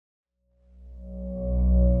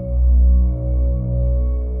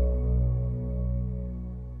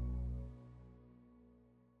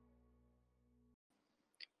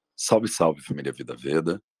Salve, salve, família Vida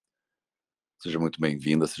Veda. Seja muito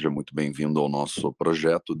bem-vinda, seja muito bem-vindo ao nosso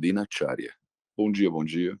projeto Dinacharya. Bom dia, bom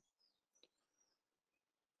dia.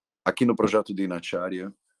 Aqui no projeto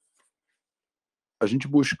Dinacharya, a gente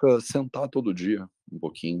busca sentar todo dia um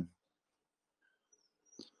pouquinho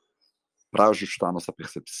para ajustar nossa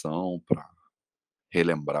percepção, para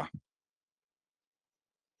relembrar.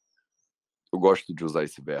 Eu gosto de usar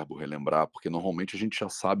esse verbo relembrar, porque normalmente a gente já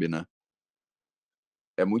sabe, né?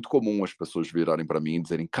 É muito comum as pessoas virarem para mim e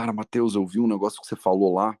dizerem: "Cara, Matheus, eu vi um negócio que você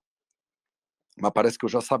falou lá, mas parece que eu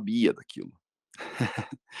já sabia daquilo."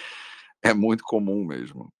 É muito comum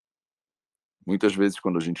mesmo. Muitas vezes,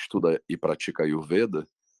 quando a gente estuda e pratica Ayurveda,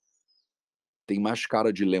 tem mais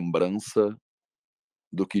cara de lembrança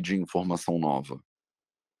do que de informação nova.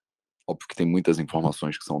 Óbvio que tem muitas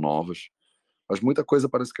informações que são novas, mas muita coisa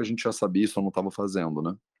parece que a gente já sabia e só não estava fazendo,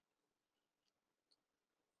 né?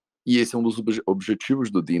 E esse é um dos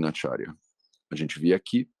objetivos do Dinacharya. A gente vir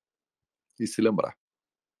aqui e se lembrar.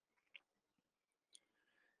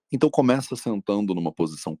 Então começa sentando numa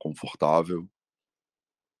posição confortável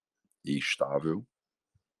e estável.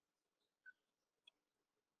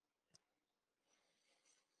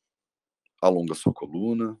 Alonga sua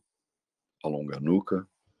coluna, alonga a nuca,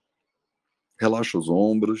 relaxa os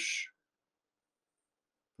ombros,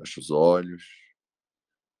 fecha os olhos.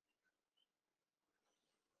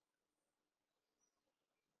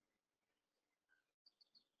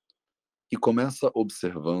 E começa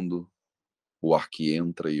observando o ar que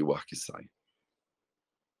entra e o ar que sai.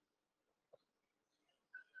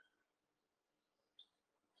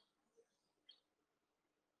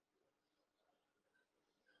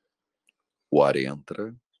 O ar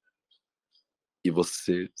entra e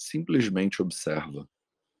você simplesmente observa.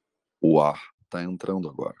 O ar está entrando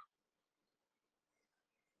agora.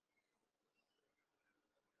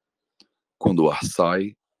 Quando o ar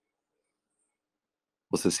sai,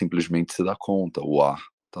 você simplesmente se dá conta, o ar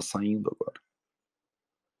está saindo agora.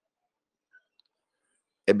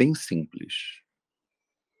 É bem simples.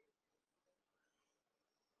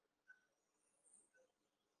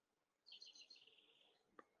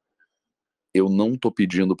 Eu não estou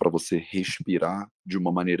pedindo para você respirar de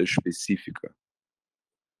uma maneira específica.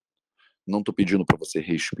 Não estou pedindo para você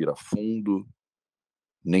respirar fundo,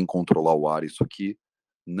 nem controlar o ar. Isso aqui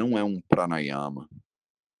não é um pranayama.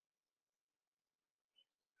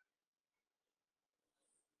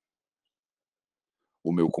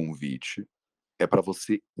 O meu convite é para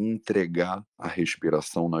você entregar a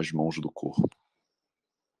respiração nas mãos do corpo.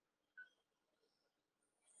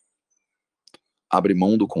 Abre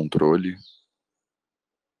mão do controle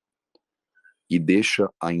e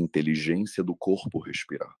deixa a inteligência do corpo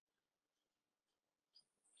respirar.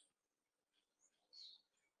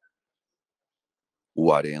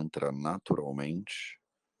 O ar entra naturalmente,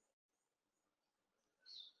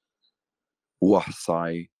 o ar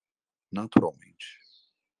sai naturalmente.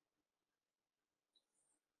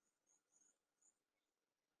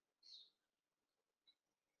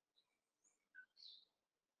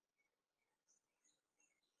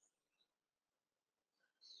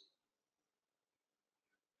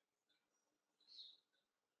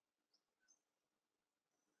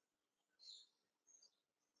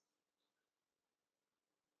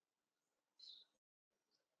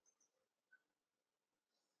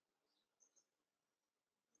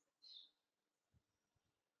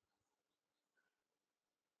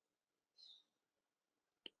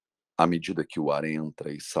 À medida que o ar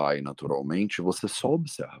entra e sai naturalmente, você só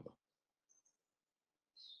observa.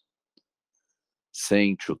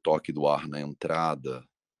 Sente o toque do ar na entrada,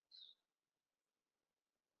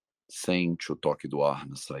 sente o toque do ar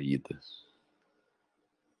na saída.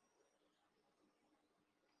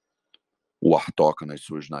 O ar toca nas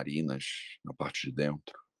suas narinas, na parte de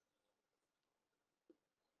dentro.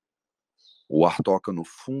 O ar toca no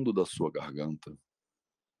fundo da sua garganta.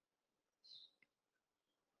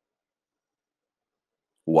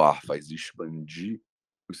 O ar faz expandir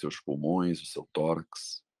os seus pulmões, o seu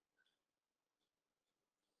tórax.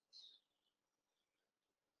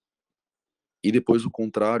 E depois o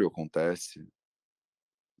contrário acontece.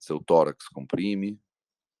 Seu tórax comprime,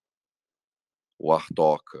 o ar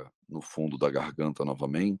toca no fundo da garganta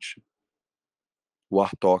novamente, o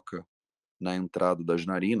ar toca na entrada das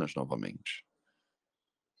narinas novamente.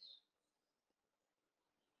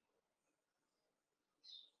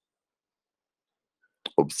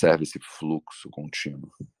 Observe esse fluxo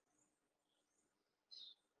contínuo.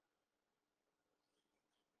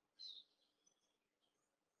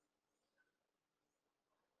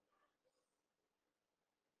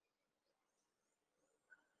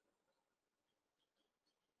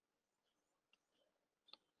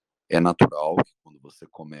 É natural que quando você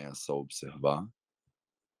começa a observar,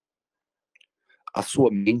 a sua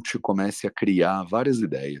mente comece a criar várias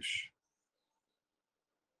ideias,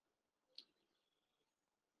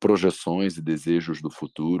 projeções e desejos do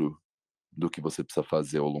futuro, do que você precisa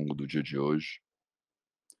fazer ao longo do dia de hoje,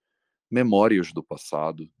 memórias do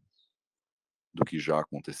passado, do que já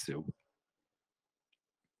aconteceu.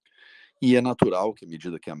 E é natural que, à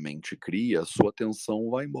medida que a mente cria, a sua atenção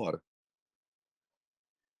vai embora.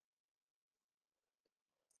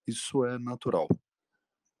 Isso é natural.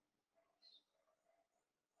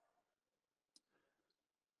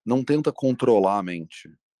 Não tenta controlar a mente.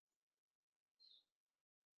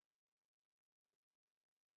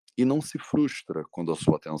 E não se frustra quando a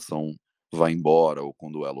sua atenção vai embora ou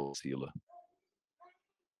quando ela oscila.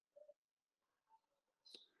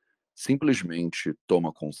 Simplesmente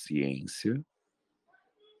toma consciência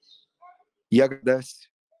e agradece.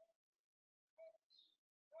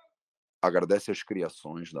 Agradece as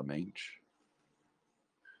criações da mente.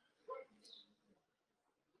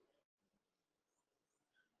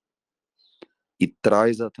 E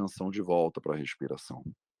traz a atenção de volta para a respiração.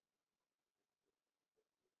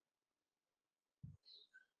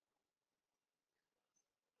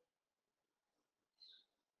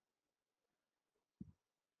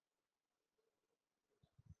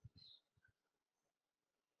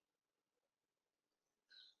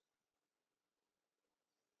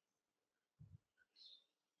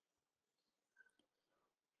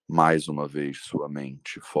 Mais uma vez sua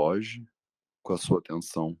mente foge com a sua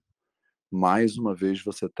atenção. Mais uma vez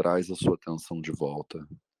você traz a sua atenção de volta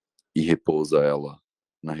e repousa ela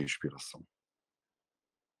na respiração.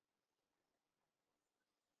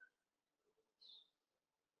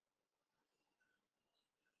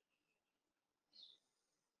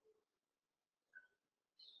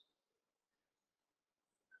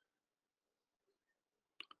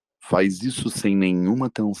 Faz isso sem nenhuma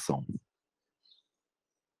tensão.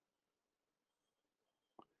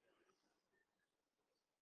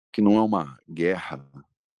 Que não é uma guerra,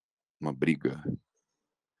 uma briga.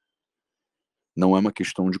 Não é uma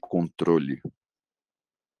questão de controle.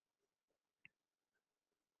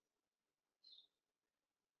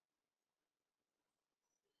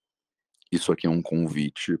 Isso aqui é um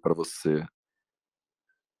convite para você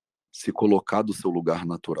se colocar do seu lugar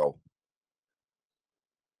natural,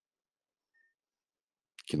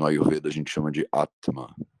 que no Ayurveda a gente chama de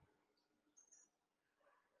Atma.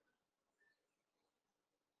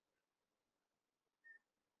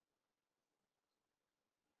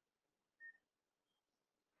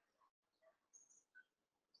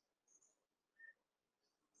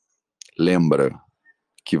 Lembra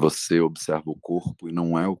que você observa o corpo e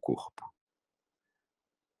não é o corpo.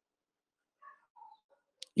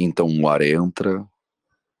 Então o ar entra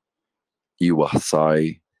e o ar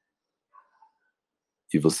sai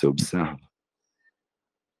e você observa.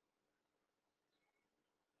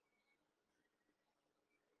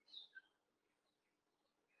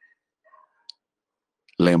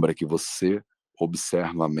 Lembra que você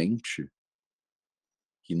observa a mente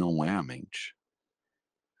e não é a mente.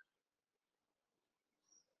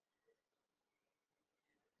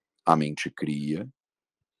 A mente cria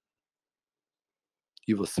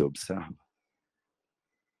e você observa.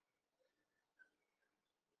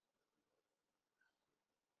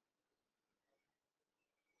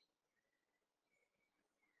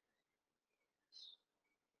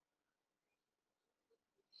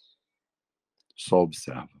 Só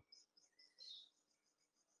observa.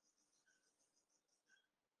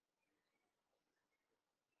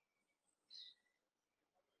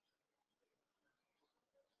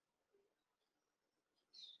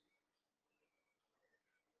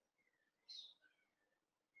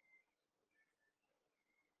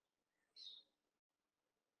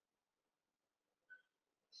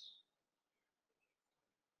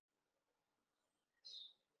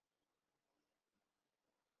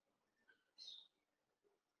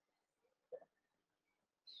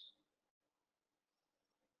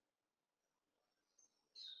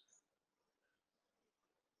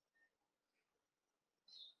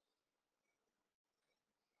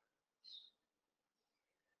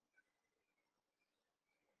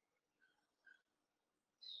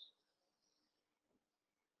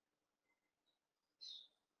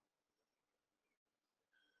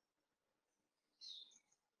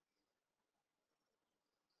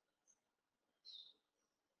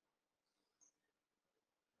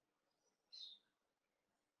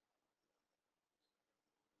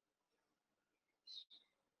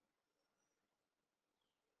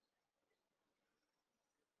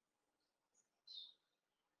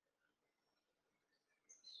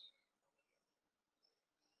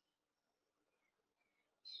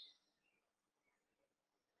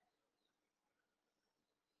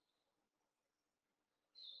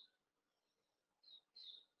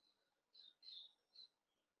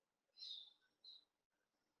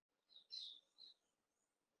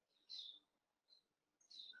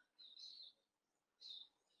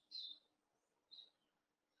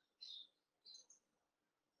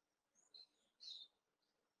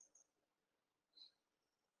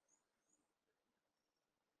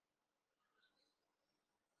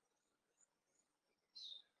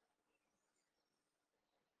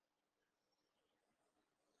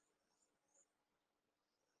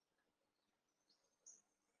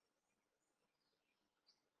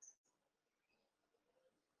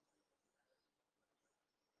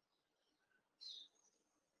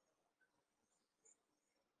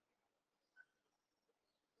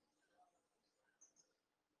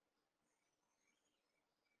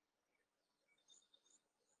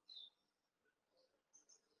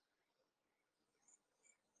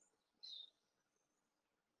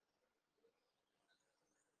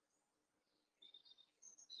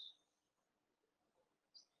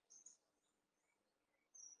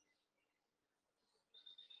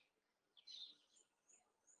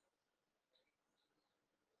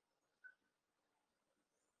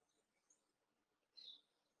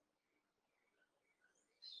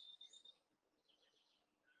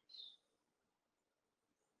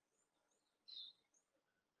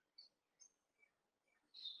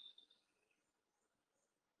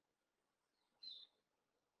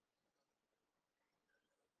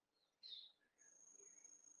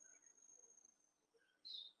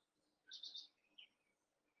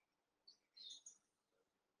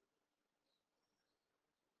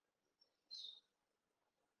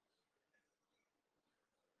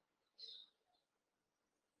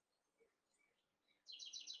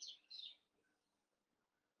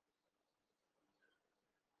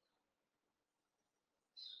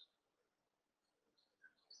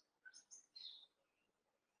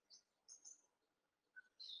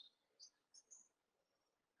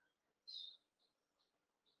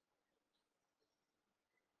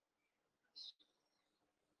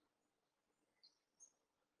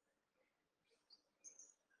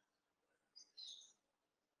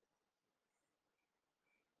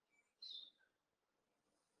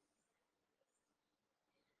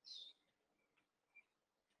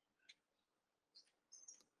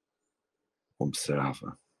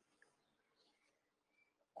 Observa.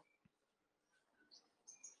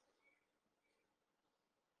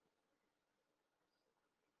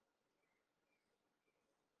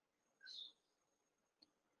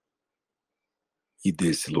 E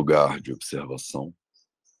desse lugar de observação,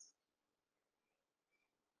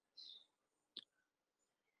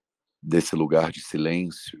 desse lugar de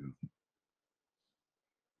silêncio,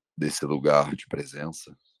 desse lugar de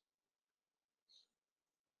presença,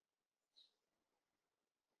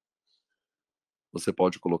 você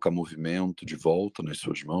pode colocar movimento de volta nas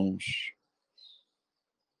suas mãos,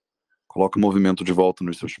 coloca o movimento de volta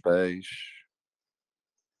nos seus pés,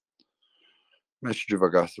 mexe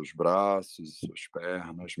devagar seus braços, suas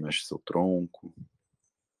pernas, mexe seu tronco.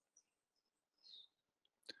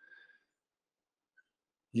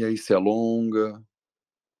 E aí se alonga,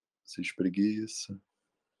 se espreguiça.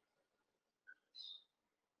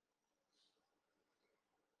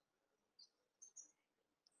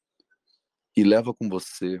 E leva com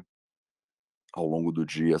você, ao longo do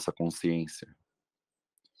dia, essa consciência.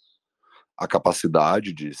 A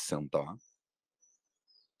capacidade de sentar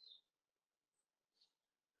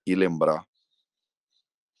e lembrar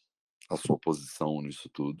a sua posição nisso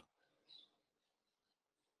tudo.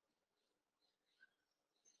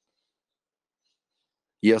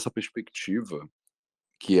 E essa perspectiva,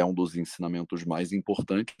 que é um dos ensinamentos mais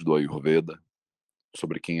importantes do Ayurveda,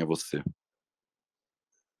 sobre quem é você.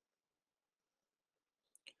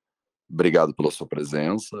 Obrigado pela sua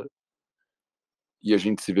presença. E a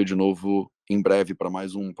gente se vê de novo em breve para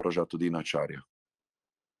mais um projeto de Dinacharya.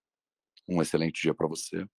 Um excelente dia para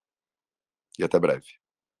você e até breve.